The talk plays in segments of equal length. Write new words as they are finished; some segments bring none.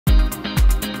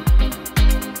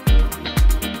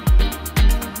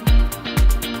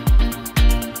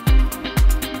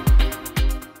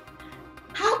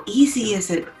easy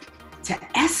is it to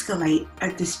escalate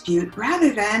a dispute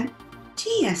rather than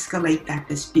de-escalate that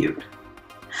dispute?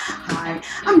 Hi,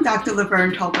 I'm Dr.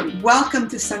 Laverne Tolbert. Welcome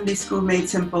to Sunday School Made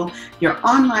Simple, your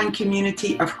online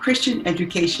community of Christian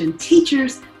education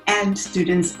teachers and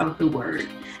students of the Word.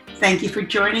 Thank you for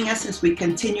joining us as we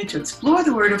continue to explore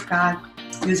the Word of God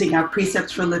using our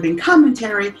Precepts for Living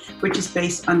commentary, which is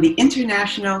based on the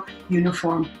International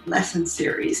Uniform Lesson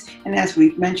Series. And as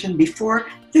we've mentioned before,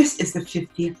 this is the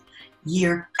 50th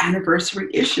year anniversary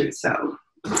issue. So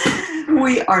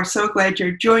we are so glad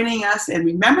you're joining us. And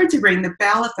remember to ring the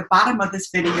bell at the bottom of this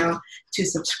video to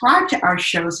subscribe to our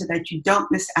show so that you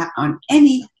don't miss out on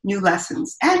any new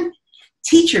lessons. And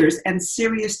teachers and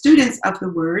serious students of the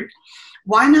Word,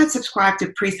 why not subscribe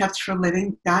to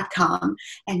preceptsforliving.com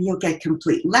and you'll get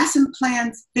complete lesson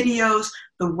plans, videos,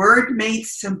 the Word Made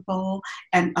Simple,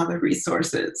 and other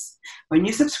resources. When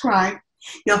you subscribe,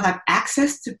 you'll have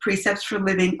access to Precepts for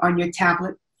Living on your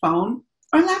tablet, phone,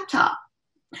 or laptop.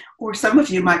 Or some of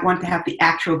you might want to have the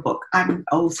actual book. I'm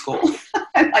old school.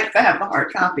 I like to have the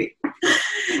hard copy.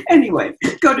 Anyway,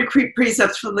 go to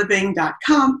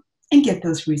preceptsforliving.com and get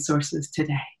those resources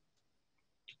today.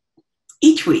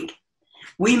 Each week,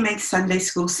 we make Sunday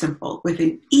school simple with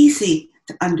an easy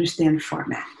to understand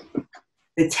format.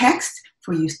 The text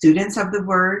for you students of the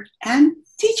Word and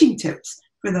teaching tips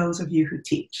for those of you who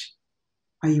teach.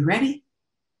 Are you ready?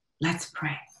 Let's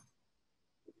pray.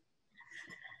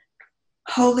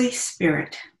 Holy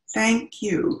Spirit, thank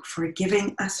you for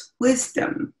giving us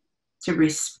wisdom to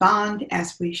respond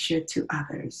as we should to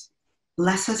others.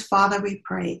 Bless us, Father, we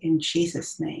pray in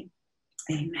Jesus' name.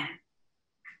 Amen.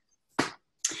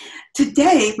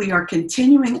 Today, we are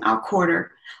continuing our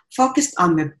quarter focused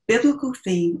on the biblical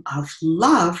theme of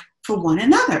love for one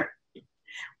another.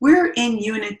 We're in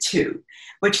Unit 2,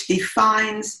 which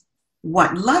defines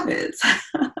what love is.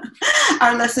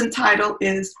 Our lesson title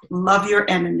is Love Your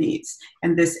Enemies,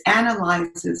 and this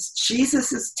analyzes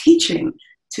Jesus' teaching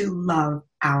to love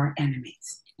our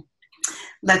enemies.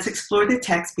 Let's explore the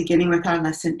text beginning with our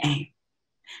lesson A.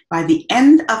 By the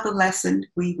end of the lesson,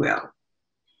 we will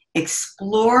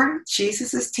explore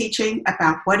Jesus' teaching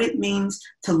about what it means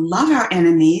to love our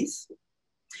enemies,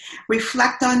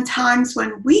 reflect on times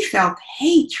when we felt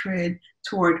hatred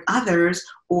toward others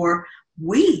or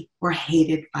we were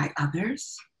hated by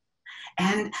others,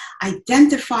 and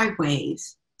identify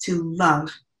ways to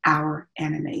love our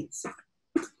enemies.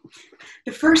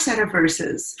 The first set of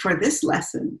verses for this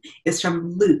lesson is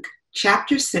from Luke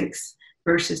chapter 6,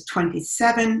 verses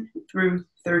 27 through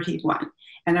 31.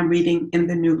 And I'm reading in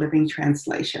the New Living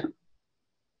Translation.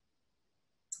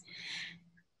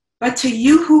 But to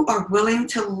you who are willing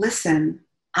to listen,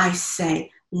 I say,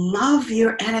 love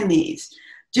your enemies.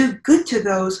 Do good to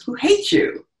those who hate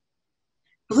you.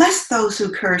 Bless those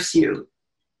who curse you.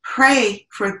 Pray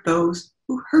for those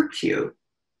who hurt you.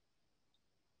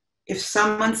 If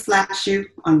someone slaps you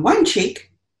on one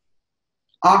cheek,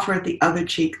 offer the other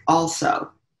cheek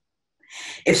also.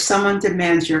 If someone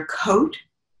demands your coat,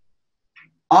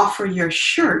 offer your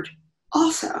shirt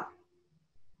also.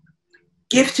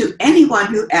 Give to anyone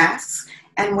who asks,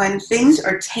 and when things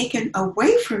are taken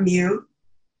away from you,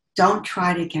 don't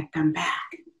try to get them back.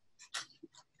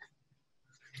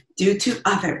 Do to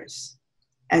others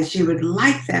as you would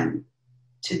like them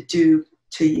to do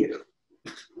to you.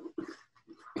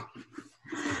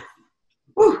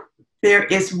 Whew. There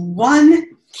is one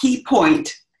key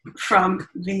point from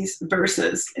these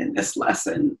verses in this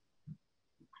lesson.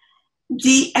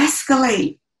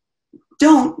 De-escalate.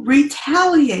 Don't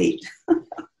retaliate.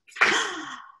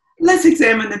 Let's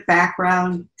examine the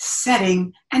background,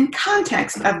 setting, and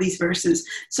context of these verses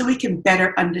so we can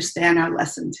better understand our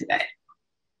lesson today.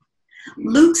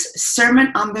 Luke's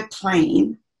Sermon on the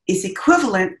Plain is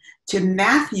equivalent to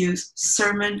Matthew's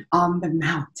Sermon on the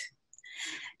Mount.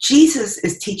 Jesus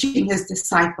is teaching his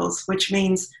disciples, which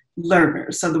means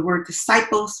learners. So the word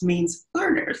disciples means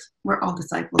learners. We're all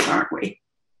disciples, aren't we?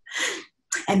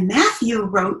 And Matthew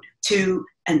wrote to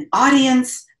an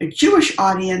audience, a Jewish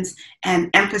audience, and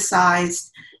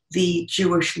emphasized the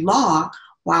Jewish law,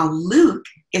 while Luke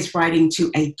is writing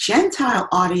to a Gentile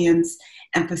audience,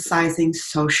 emphasizing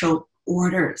social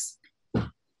orders.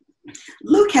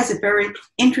 Luke has a very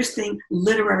interesting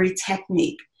literary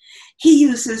technique. He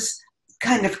uses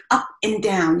kind of up and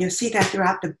down. You'll see that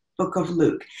throughout the book of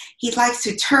Luke. He likes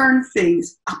to turn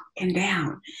things up and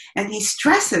down, and he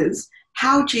stresses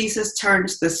how Jesus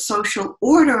turns the social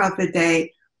order of the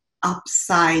day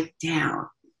upside down.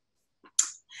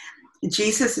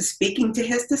 Jesus is speaking to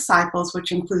his disciples,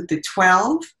 which include the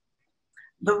 12,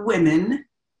 the women,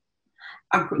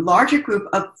 a larger group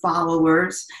of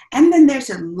followers, and then there's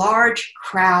a large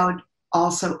crowd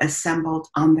also assembled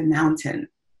on the mountain.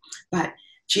 But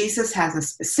Jesus has a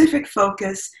specific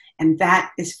focus, and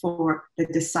that is for the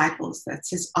disciples. That's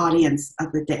his audience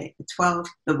of the day, the 12,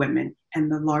 the women,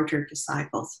 and the larger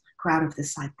disciples, crowd of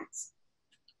disciples.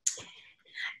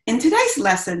 In today's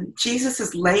lesson, Jesus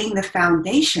is laying the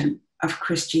foundation of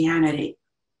Christianity.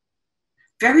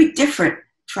 Very different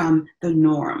from the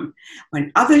norm.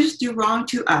 When others do wrong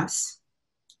to us,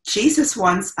 Jesus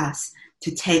wants us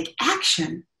to take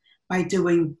action by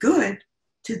doing good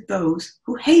to those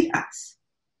who hate us.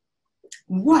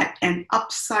 What an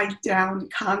upside down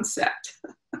concept.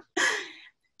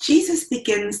 Jesus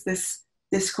begins this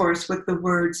discourse with the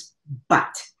words,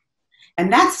 but.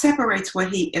 And that separates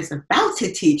what he is about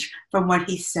to teach from what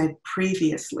he said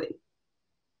previously.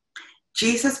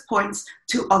 Jesus points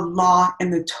to a law in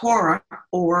the Torah,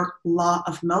 or law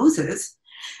of Moses,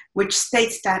 which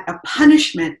states that a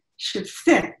punishment should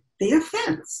fit the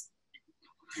offense.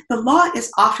 The law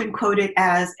is often quoted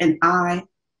as an eye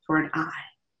for an eye,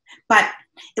 but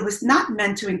it was not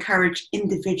meant to encourage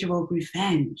individual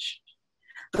revenge.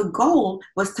 The goal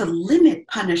was to limit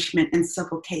punishment in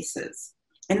civil cases.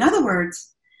 In other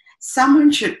words,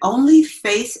 someone should only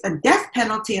face a death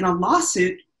penalty in a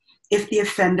lawsuit if the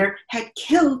offender had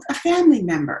killed a family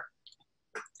member.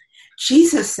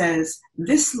 Jesus says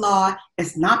this law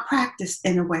is not practiced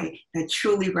in a way that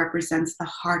truly represents the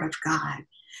heart of God.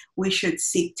 We should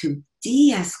seek to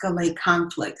de-escalate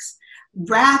conflicts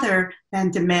rather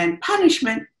than demand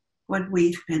punishment when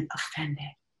we've been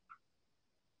offended.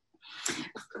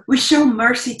 We show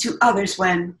mercy to others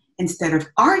when, instead of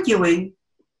arguing,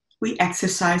 we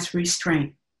exercise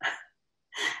restraint.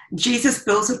 Jesus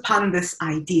builds upon this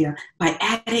idea by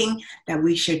adding that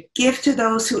we should give to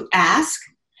those who ask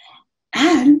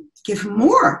and give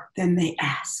more than they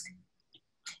ask.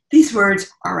 These words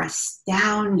are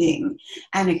astounding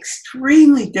and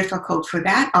extremely difficult for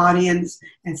that audience,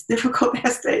 as difficult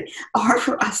as they are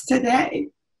for us today.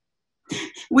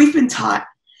 We've been taught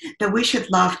that we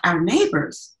should love our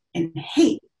neighbors and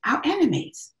hate our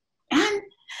enemies. And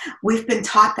we've been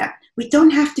taught that we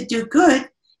don't have to do good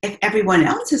if everyone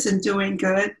else isn't doing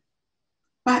good.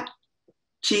 But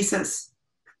Jesus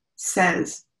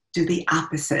says, do the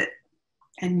opposite.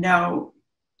 And no,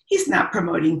 he's not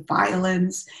promoting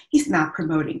violence. He's not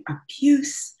promoting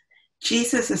abuse.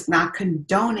 Jesus is not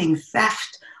condoning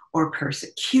theft or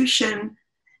persecution.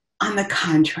 On the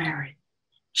contrary,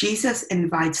 Jesus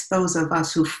invites those of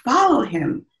us who follow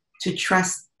him to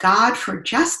trust God for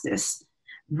justice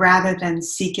rather than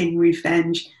seeking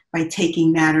revenge by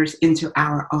taking matters into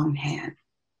our own hand.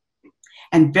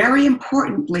 And very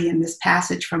importantly in this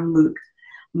passage from Luke,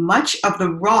 much of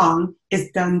the wrong is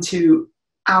done to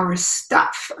our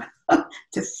stuff,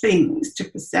 to things, to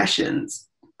possessions.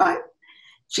 But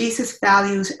Jesus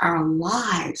values our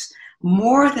lives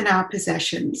more than our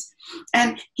possessions.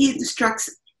 And he instructs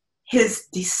his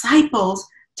disciples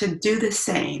to do the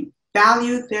same,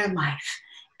 value their life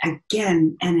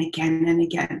again and again and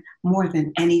again, more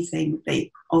than anything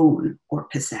they own or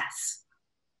possess.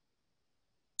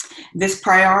 This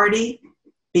priority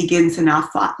begins in our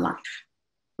thought life,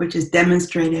 which is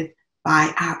demonstrated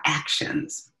by our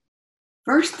actions.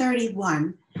 Verse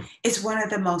 31 is one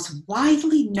of the most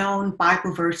widely known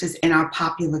Bible verses in our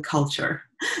popular culture.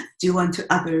 Do unto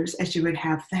others as you would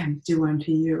have them do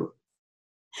unto you.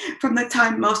 From the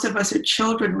time most of us are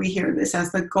children, we hear this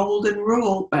as the golden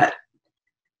rule, but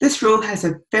this rule has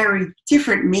a very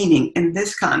different meaning in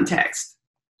this context.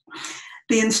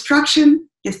 The instruction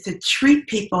is to treat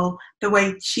people the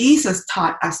way Jesus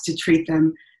taught us to treat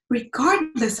them,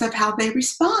 regardless of how they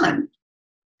respond.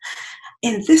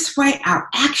 In this way, our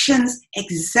actions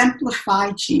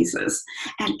exemplify Jesus,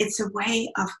 and it's a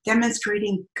way of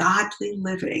demonstrating godly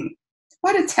living.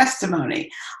 What a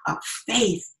testimony of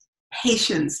faith,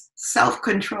 patience,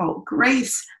 self-control,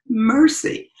 grace,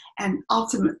 mercy, and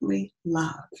ultimately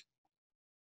love.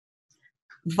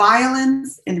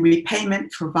 Violence in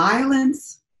repayment for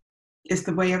violence is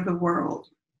the way of the world,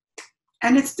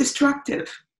 and it's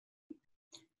destructive.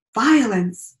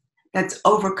 Violence that's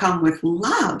overcome with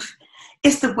love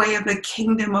is the way of the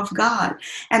kingdom of God.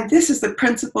 And this is the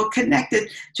principle connected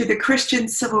to the Christian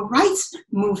civil rights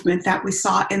movement that we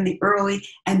saw in the early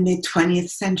and mid-20th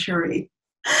century.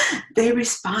 They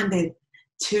responded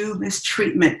to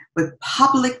mistreatment with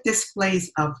public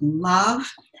displays of love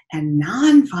and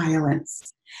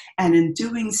nonviolence, and in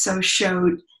doing so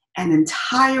showed an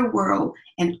entire world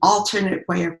an alternate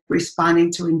way of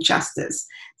responding to injustice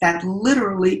that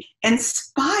literally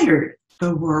inspired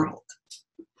the world.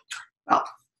 Well,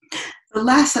 the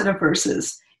last set of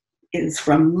verses is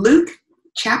from Luke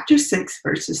chapter 6,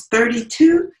 verses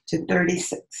 32 to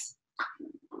 36.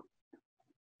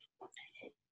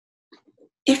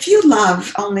 If you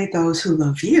love only those who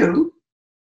love you,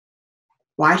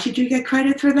 why should you get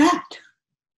credit for that?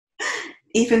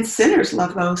 Even sinners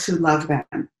love those who love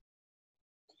them.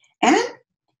 And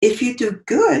if you do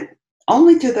good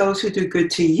only to those who do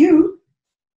good to you,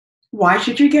 why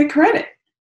should you get credit?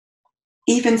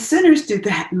 Even sinners do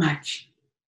that much.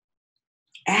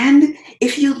 And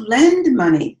if you lend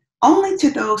money only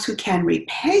to those who can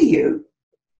repay you,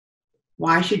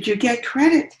 why should you get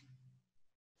credit?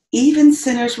 Even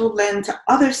sinners will lend to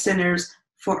other sinners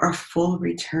for a full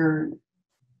return.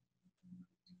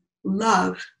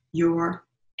 Love your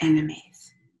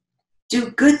enemies.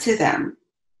 Do good to them.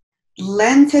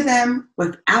 Lend to them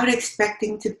without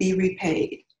expecting to be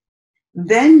repaid.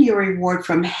 Then your reward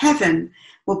from heaven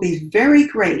will be very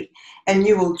great, and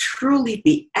you will truly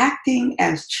be acting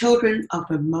as children of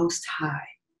the Most High.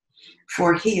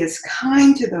 For he is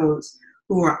kind to those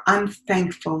who are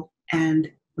unthankful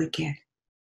and wicked.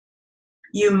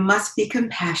 You must be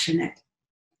compassionate,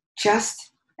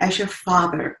 just as your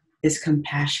Father is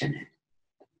compassionate.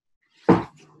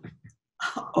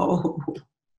 Oh,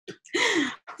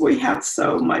 we have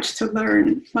so much to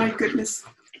learn. My goodness,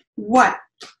 what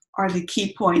are the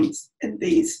key points in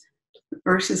these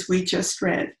verses we just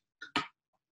read?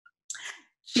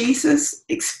 Jesus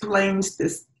explains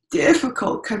this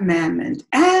difficult commandment,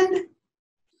 and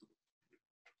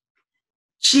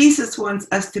Jesus wants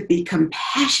us to be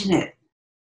compassionate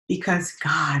because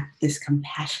God is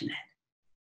compassionate.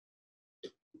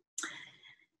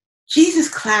 Jesus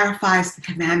clarifies the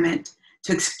commandment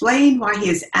to explain why he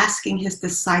is asking his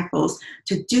disciples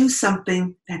to do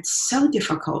something that's so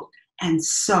difficult and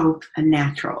so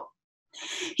unnatural.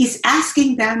 He's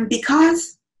asking them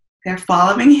because they're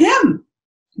following him.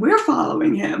 We're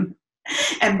following him.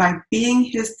 And by being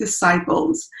his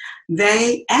disciples,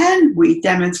 they and we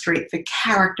demonstrate the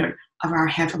character of our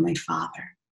Heavenly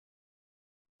Father.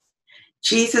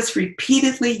 Jesus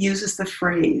repeatedly uses the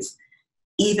phrase,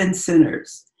 even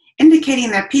sinners,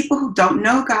 indicating that people who don't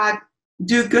know God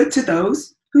do good to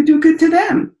those who do good to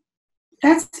them.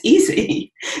 That's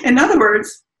easy. In other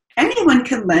words, anyone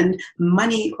can lend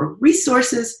money or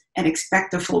resources and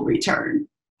expect a full return.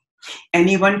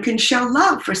 Anyone can show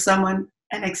love for someone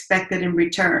and expect it in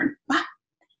return. But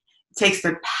it takes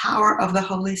the power of the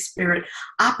Holy Spirit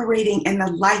operating in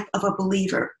the life of a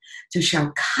believer to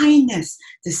show kindness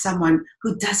to someone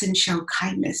who doesn't show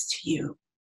kindness to you.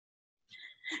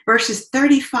 Verses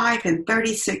 35 and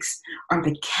 36 are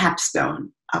the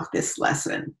capstone of this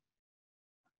lesson.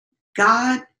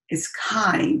 God is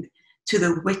kind to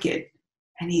the wicked,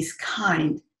 and he's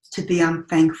kind to the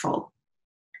unthankful.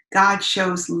 God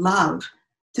shows love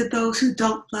to those who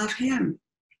don't love him.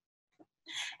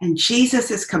 And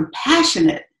Jesus is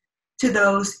compassionate to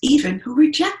those even who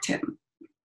reject him.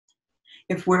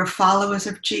 If we're followers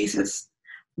of Jesus,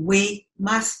 we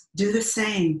must do the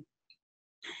same.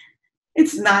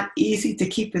 It's not easy to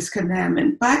keep this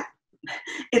commandment, but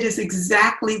it is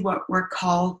exactly what we're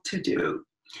called to do.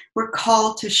 We're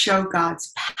called to show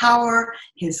God's power.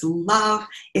 His love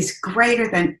is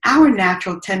greater than our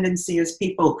natural tendency as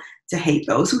people to hate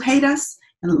those who hate us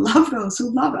and love those who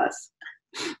love us.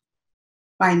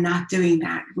 By not doing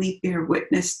that, we bear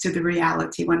witness to the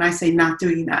reality. When I say not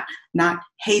doing that, not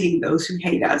hating those who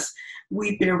hate us,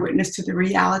 we bear witness to the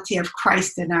reality of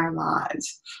Christ in our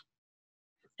lives.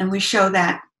 And we show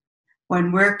that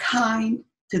when we're kind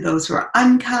to those who are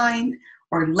unkind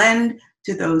or lend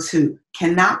to those who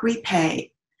cannot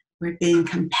repay, we're being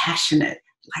compassionate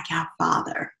like our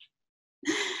Father.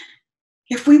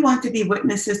 If we want to be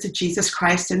witnesses to Jesus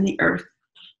Christ in the earth,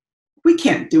 we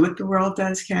can't do what the world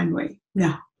does, can we?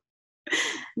 No.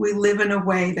 We live in a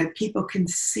way that people can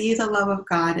see the love of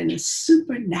God in a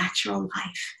supernatural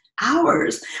life.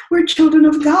 Ours. We're children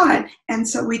of God, and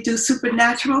so we do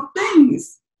supernatural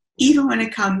things, even when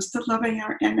it comes to loving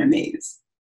our enemies.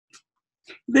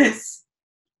 This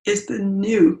is the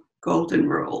new golden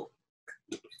rule.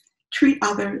 Treat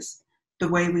others the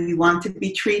way we want to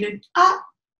be treated,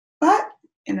 but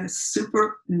in a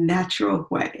supernatural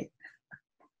way.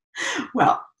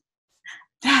 Well,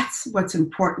 that's what's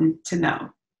important to know.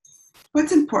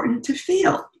 What's important to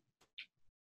feel.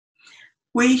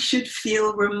 We should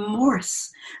feel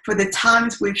remorse for the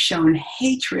times we've shown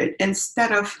hatred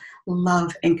instead of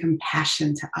love and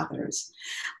compassion to others.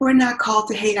 We're not called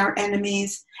to hate our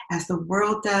enemies as the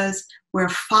world does. We're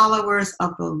followers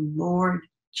of the Lord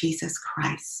Jesus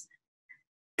Christ.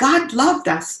 God loved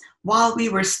us while we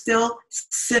were still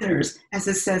sinners, as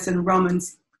it says in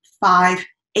Romans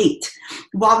 5:8.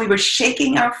 While we were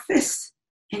shaking our fists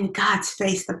in God's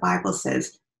face, the Bible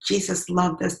says Jesus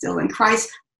loved us still, and Christ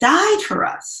died for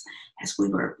us as we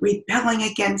were rebelling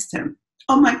against him.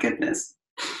 Oh my goodness.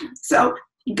 So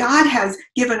God has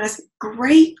given us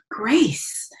great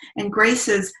grace, and grace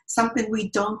is something we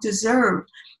don't deserve.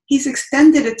 He's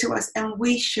extended it to us, and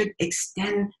we should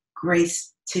extend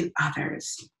grace to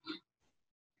others.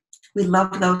 We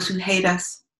love those who hate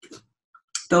us,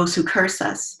 those who curse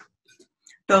us,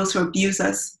 those who abuse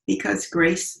us, because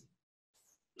grace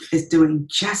is doing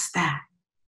just that,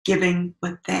 giving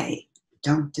what they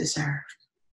don't deserve.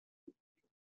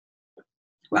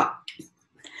 Well,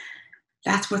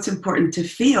 that's what's important to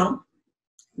feel.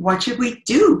 What should we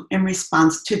do in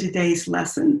response to today's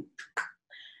lesson?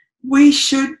 We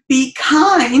should be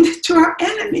kind to our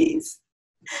enemies.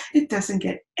 It doesn't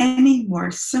get any more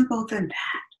simple than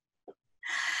that.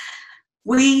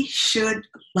 We should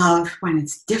love when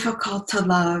it's difficult to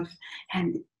love.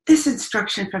 And this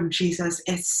instruction from Jesus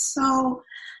is so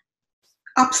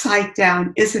upside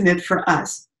down, isn't it, for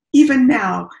us? Even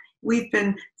now, we've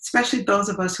been, especially those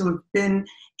of us who have been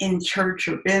in church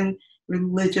or been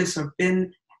religious or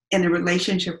been in a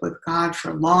relationship with God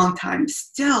for a long time,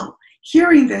 still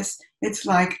hearing this, it's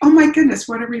like, oh my goodness,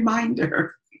 what a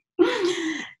reminder.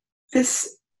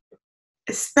 This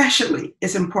especially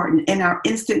is important in our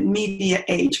instant media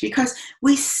age, because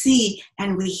we see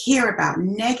and we hear about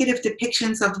negative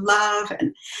depictions of love,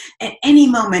 and at any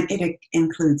moment it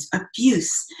includes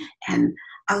abuse and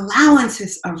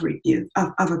allowances of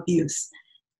abuse,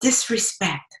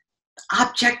 disrespect,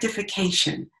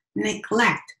 objectification,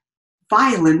 neglect,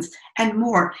 violence, and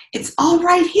more. It's all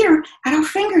right here at our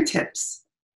fingertips.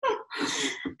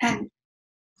 And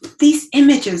these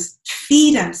images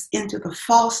feed us into the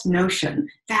false notion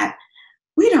that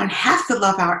we don't have to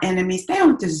love our enemies. They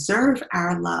don't deserve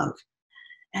our love.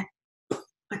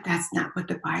 But that's not what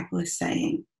the Bible is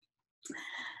saying.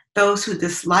 Those who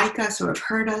dislike us or have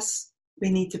hurt us, we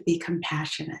need to be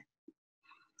compassionate.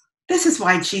 This is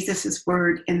why Jesus'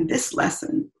 word in this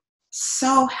lesson is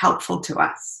so helpful to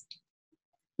us.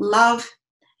 Love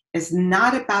is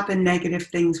not about the negative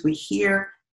things we hear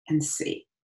and see.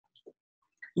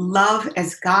 Love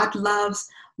as God loves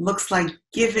looks like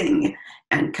giving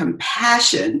and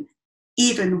compassion,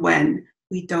 even when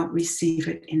we don't receive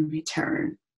it in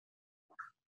return.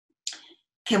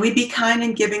 Can we be kind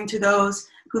and giving to those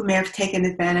who may have taken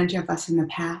advantage of us in the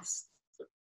past?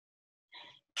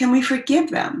 Can we forgive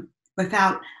them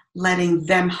without letting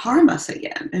them harm us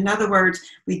again? In other words,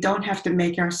 we don't have to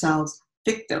make ourselves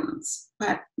victims,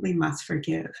 but we must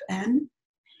forgive. And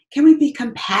can we be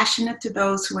compassionate to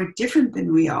those who are different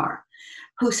than we are,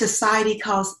 who society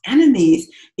calls enemies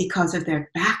because of their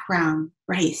background,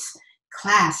 race,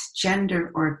 class,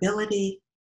 gender, or ability?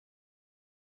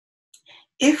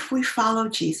 If we follow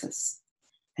Jesus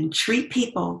and treat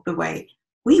people the way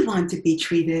we want to be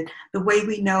treated, the way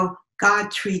we know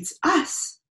God treats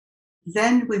us,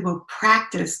 then we will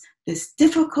practice this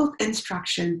difficult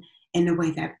instruction in a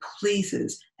way that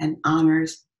pleases and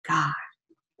honors God.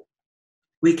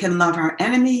 We can love our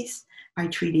enemies by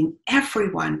treating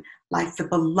everyone like the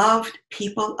beloved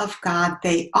people of God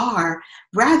they are,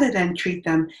 rather than treat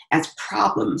them as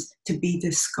problems to be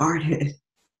discarded.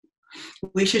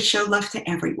 We should show love to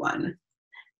everyone,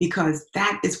 because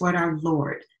that is what our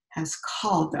Lord has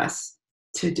called us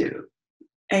to do.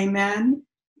 Amen?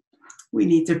 We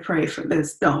need to pray for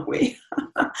this, don't we?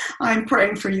 I'm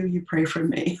praying for you, you pray for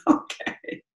me.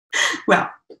 Okay. Well,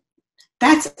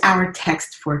 that's our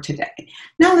text for today.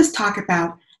 Now let's talk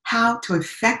about how to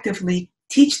effectively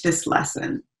teach this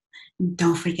lesson.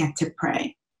 Don't forget to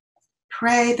pray.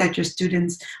 Pray that your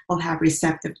students will have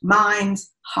receptive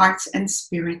minds, hearts, and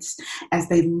spirits as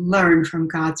they learn from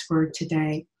God's word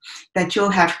today. That you'll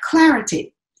have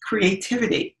clarity,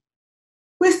 creativity,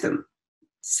 wisdom,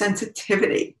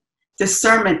 sensitivity,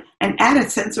 discernment, and added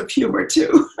sense of humor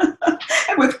too.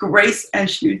 And with grace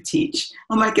as you teach.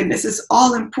 Oh my goodness, it's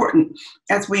all important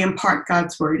as we impart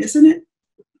God's word, isn't it?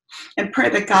 And pray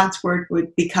that God's word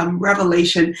would become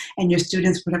revelation and your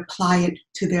students would apply it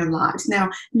to their lives. Now,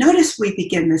 notice we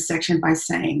begin this section by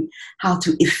saying how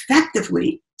to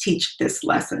effectively teach this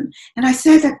lesson. And I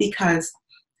say that because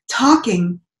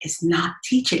talking is not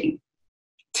teaching.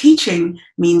 Teaching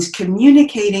means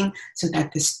communicating so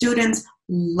that the students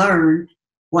learn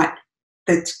what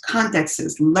the context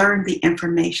is, learn the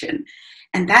information.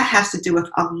 And that has to do with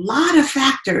a lot of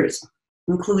factors,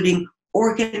 including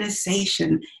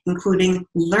organization, including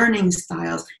learning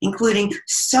styles, including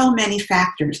so many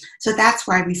factors. So that's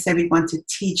why we say we want to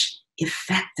teach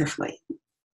effectively.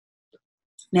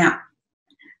 Now,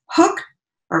 hook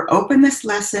or open this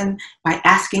lesson by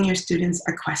asking your students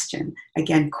a question.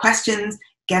 Again, questions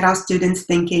get our students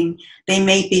thinking. They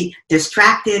may be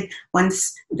distracted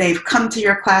once they've come to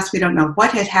your class. We don't know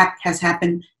what has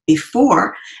happened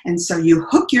before. And so you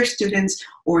hook your students,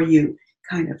 or you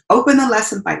kind of open the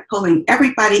lesson by pulling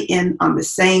everybody in on the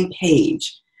same page.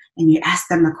 And you ask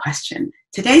them a question.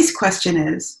 Today's question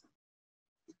is,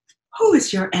 who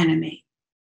is your enemy?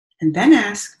 And then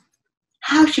ask,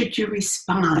 how should you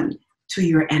respond to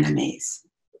your enemies?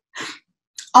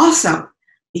 Also,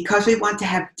 because we want to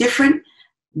have different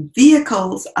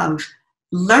vehicles of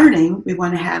learning, we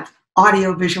want to have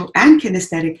audio, visual, and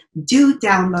kinesthetic, do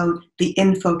download the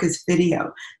In Focus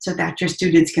video so that your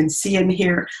students can see and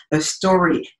hear the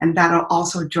story, and that'll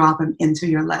also draw them into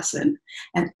your lesson.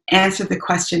 And answer the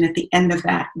question at the end of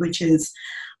that, which is,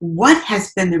 what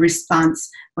has been the response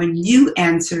when you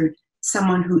answered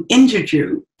someone who injured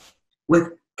you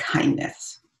with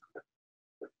kindness?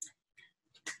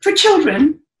 For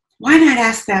children, why not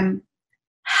ask them,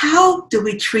 how do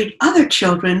we treat other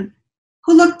children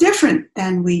who look different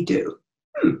than we do?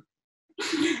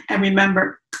 And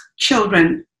remember,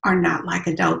 children are not like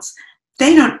adults.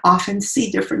 They don't often see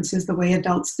differences the way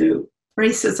adults do.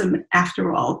 Racism,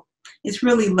 after all, is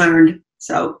really learned.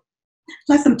 So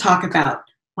let them talk about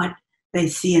what they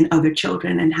see in other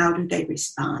children and how do they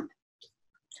respond.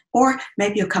 Or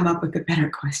maybe you'll come up with a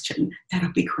better question.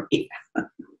 That'll be great.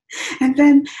 And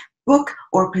then book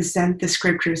or present the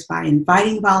scriptures by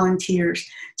inviting volunteers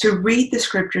to read the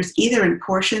scriptures either in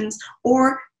portions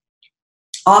or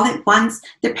all at once,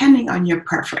 depending on your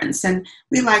preference. And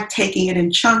we like taking it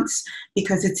in chunks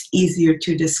because it's easier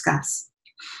to discuss.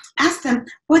 Ask them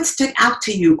what stood out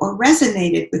to you or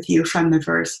resonated with you from the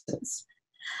verses.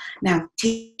 Now,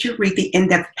 teacher, read the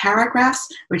in-depth paragraphs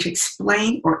which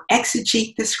explain or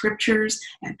exegete the scriptures.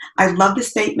 And I love the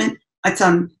statement. It's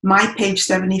on my page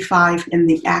 75 in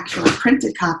the actual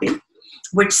printed copy,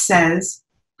 which says,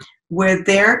 where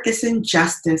there is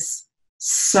injustice,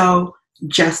 sow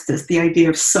justice. The idea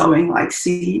of sowing like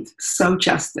seeds, sow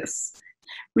justice.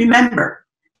 Remember,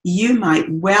 you might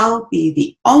well be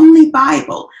the only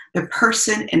Bible the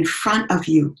person in front of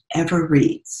you ever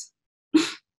reads.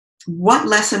 What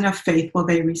lesson of faith will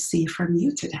they receive from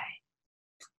you today?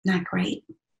 Not great.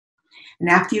 And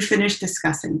after you finish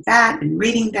discussing that and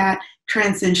reading that,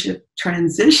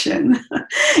 transition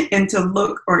into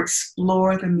look or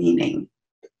explore the meaning.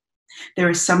 There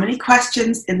are so many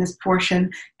questions in this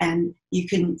portion, and you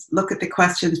can look at the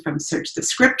questions from Search the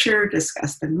Scripture,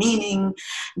 discuss the meaning.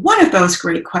 One of those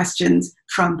great questions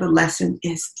from the lesson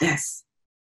is this: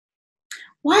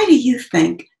 why do you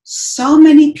think so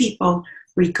many people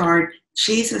regard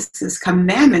Jesus'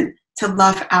 commandment to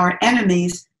love our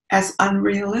enemies as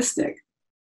unrealistic?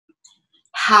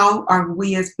 How are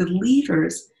we as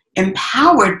believers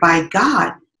empowered by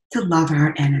God to love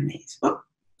our enemies? Well,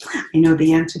 I know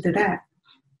the answer to that.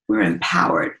 We're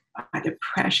empowered by the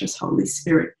precious Holy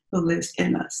Spirit who lives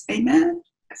in us. Amen?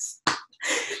 Yes.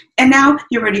 And now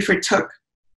you're ready for Took,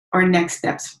 or next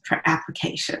steps for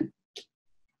application.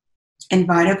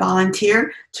 Invite a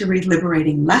volunteer to read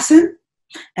Liberating Lesson,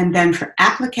 and then for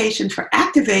application, for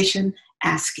activation,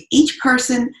 ask each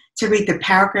person to read the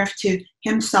paragraph to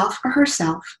himself or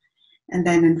herself, and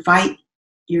then invite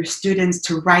your students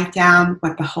to write down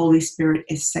what the Holy Spirit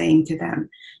is saying to them.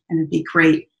 And it'd be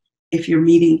great if you're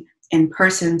meeting in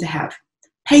person to have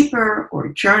paper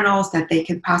or journals that they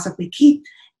can possibly keep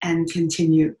and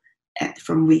continue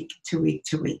from week to week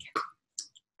to week.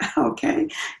 Okay,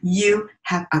 you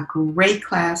have a great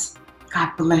class.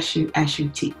 God bless you as you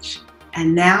teach.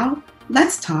 And now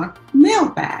let's talk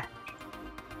mailbag.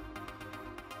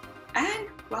 And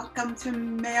welcome to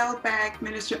Mailbag,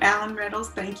 Minister Alan Reynolds.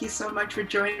 Thank you so much for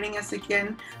joining us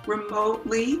again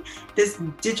remotely. This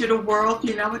digital world,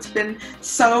 you know, it's been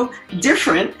so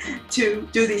different to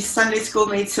do these Sunday School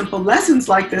Made Simple lessons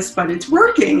like this, but it's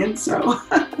working. And so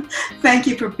thank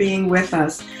you for being with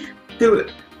us through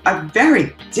a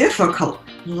very difficult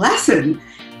lesson,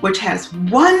 which has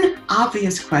one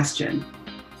obvious question.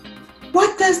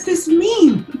 What does this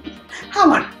mean?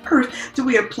 How on earth do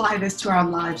we apply this to our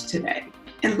lives today?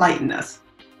 Enlighten us.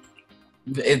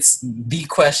 It's the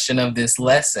question of this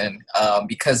lesson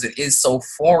because it is so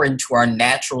foreign to our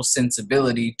natural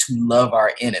sensibility to love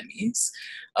our enemies.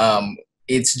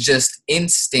 It's just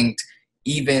instinct,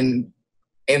 even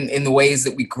in the ways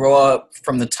that we grow up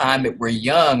from the time that we're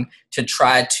young, to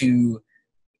try to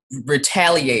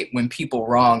retaliate when people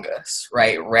wrong us,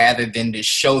 right? Rather than to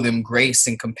show them grace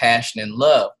and compassion and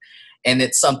love. And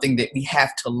it's something that we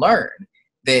have to learn,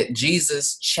 that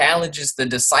Jesus challenges the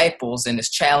disciples and is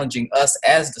challenging us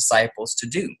as disciples to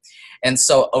do. And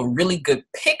so a really good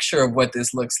picture of what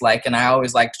this looks like, and I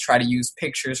always like to try to use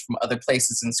pictures from other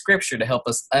places in scripture to help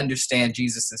us understand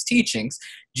Jesus's teachings.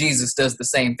 Jesus does the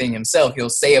same thing himself. He'll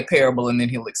say a parable and then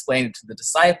he'll explain it to the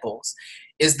disciples,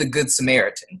 is the Good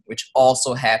Samaritan, which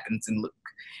also happens in Luke.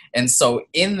 And so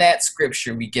in that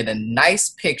scripture, we get a nice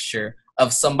picture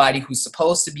of somebody who's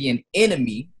supposed to be an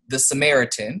enemy, the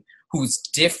Samaritan, who's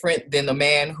different than the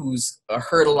man who's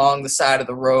hurt along the side of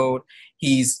the road.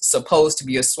 He's supposed to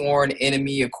be a sworn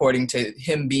enemy according to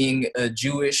him being a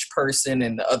Jewish person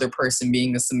and the other person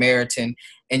being a Samaritan.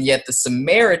 And yet the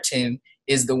Samaritan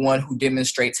is the one who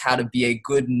demonstrates how to be a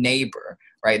good neighbor,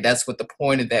 right? That's what the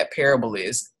point of that parable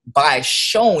is, by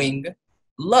showing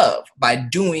love, by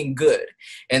doing good.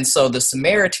 And so the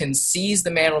Samaritan sees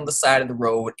the man on the side of the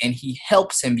road and he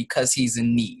helps him because he's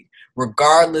in need,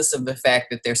 regardless of the fact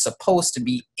that they're supposed to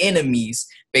be enemies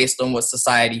based on what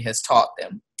society has taught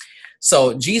them.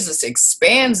 So Jesus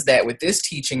expands that with this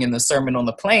teaching in the Sermon on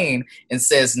the Plain and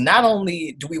says, not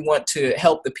only do we want to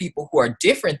help the people who are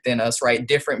different than us, right?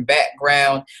 Different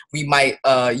background. We might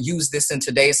use this in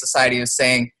today's society as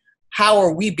saying, how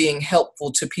are we being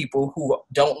helpful to people who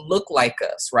don't look like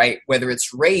us, right? Whether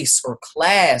it's race or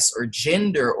class or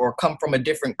gender or come from a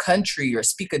different country or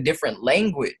speak a different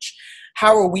language.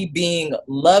 How are we being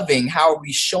loving? How are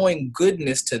we showing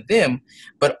goodness to them?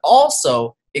 But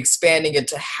also expanding it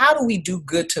to how do we do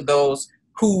good to those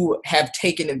who have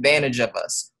taken advantage of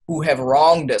us, who have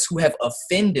wronged us, who have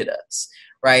offended us,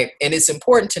 right? And it's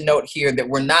important to note here that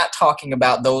we're not talking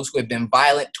about those who have been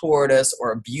violent toward us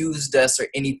or abused us or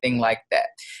anything like that.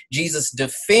 Jesus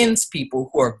defends people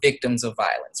who are victims of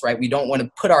violence, right? We don't want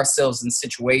to put ourselves in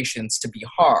situations to be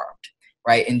harmed,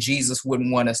 right? And Jesus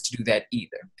wouldn't want us to do that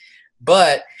either.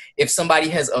 But if somebody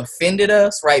has offended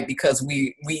us, right, because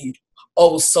we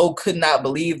so could not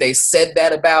believe they said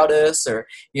that about us, or,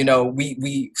 you know,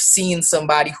 we've seen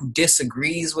somebody who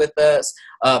disagrees with us,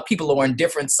 people who are on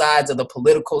different sides of the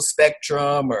political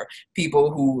spectrum, or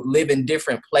people who live in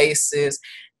different places.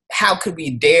 How could we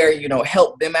dare,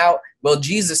 help them out? Well,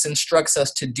 Jesus instructs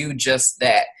us to do just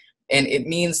that. And it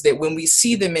means that when we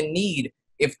see them in need,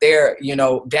 if they're,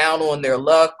 down on their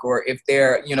luck, or if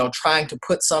they're, trying to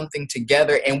put something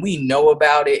together and we know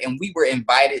about it and we were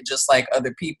invited just like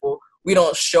other people, we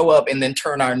don't show up and then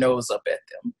turn our nose up at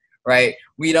them, right?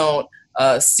 We don't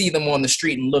see them on the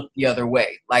street and look the other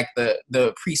way, like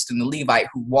the priest and the Levite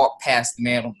who walked past the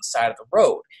man on the side of the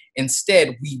road.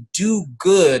 Instead, we do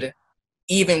good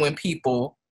even when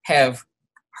people have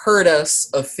hurt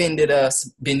us, offended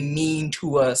us, been mean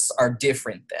to us, are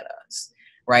different than us,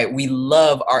 right? We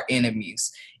love our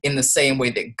enemies in the same way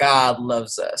that God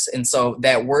loves us. And so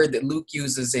that word that Luke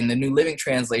uses in the New Living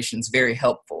Translation is very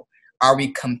helpful. Are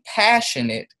we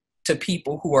compassionate to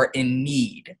people who are in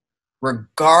need,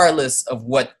 regardless of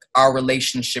what our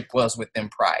relationship was with them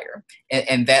prior?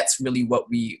 And that's really what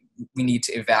we need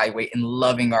to evaluate in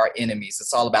loving our enemies.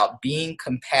 It's all about being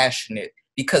compassionate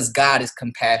because God is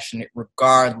compassionate,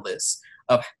 regardless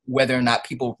of whether or not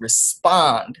people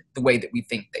respond the way that we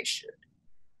think they should.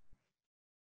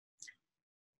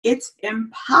 It's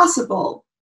impossible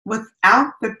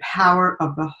without the power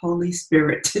of the Holy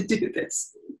Spirit to do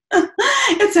this.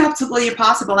 It's absolutely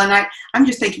impossible. And I'm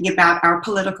just thinking about our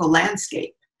political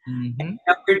landscape. Mm-hmm.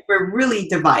 We're really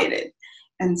divided.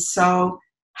 And so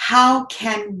how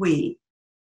can we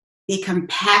be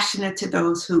compassionate to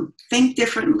those who think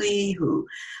differently, who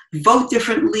vote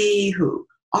differently, who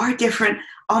are different?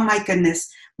 Oh my goodness,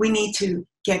 we need to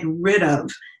get rid of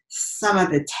some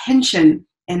of the tension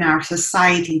in our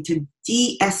society to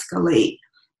de-escalate,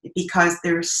 because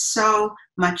there's so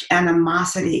much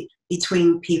animosity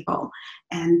between people.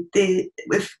 And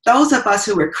with those of us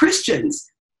who are Christians,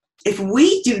 if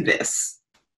we do this,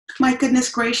 my goodness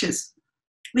gracious,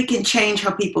 we can change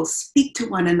how people speak to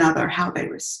one another, how they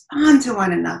respond to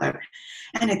one another.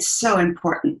 And it's so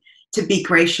important to be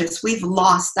gracious. We've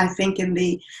lost, I think, in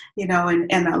in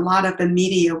a lot of the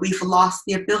media, we've lost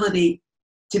the ability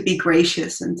to be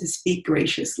gracious and to speak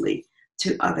graciously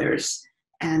to others.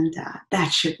 And that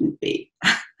shouldn't be.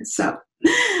 So,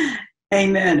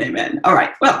 amen, amen. All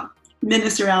right, well,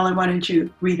 Minister Allen, why don't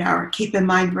you read our Keep in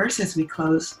Mind verse as we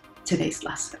close today's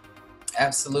lesson?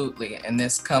 Absolutely. And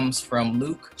this comes from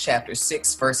Luke chapter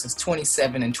 6, verses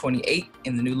 27 and 28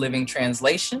 in the New Living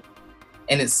Translation.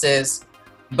 And it says,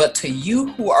 "But to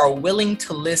you who are willing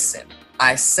to listen,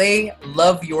 I say,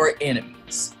 love your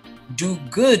enemies. Do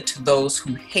good to those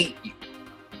who hate you.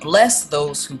 Bless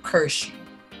those who curse you.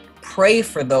 Pray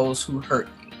for those who hurt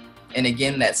you." And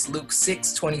again, that's Luke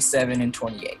 6, 27 and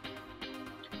 28.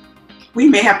 We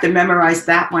may have to memorize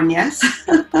that one, yes?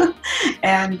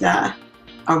 And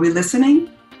are we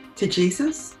listening to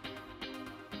Jesus.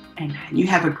 Amen. You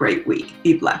have a great week.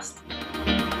 Be blessed.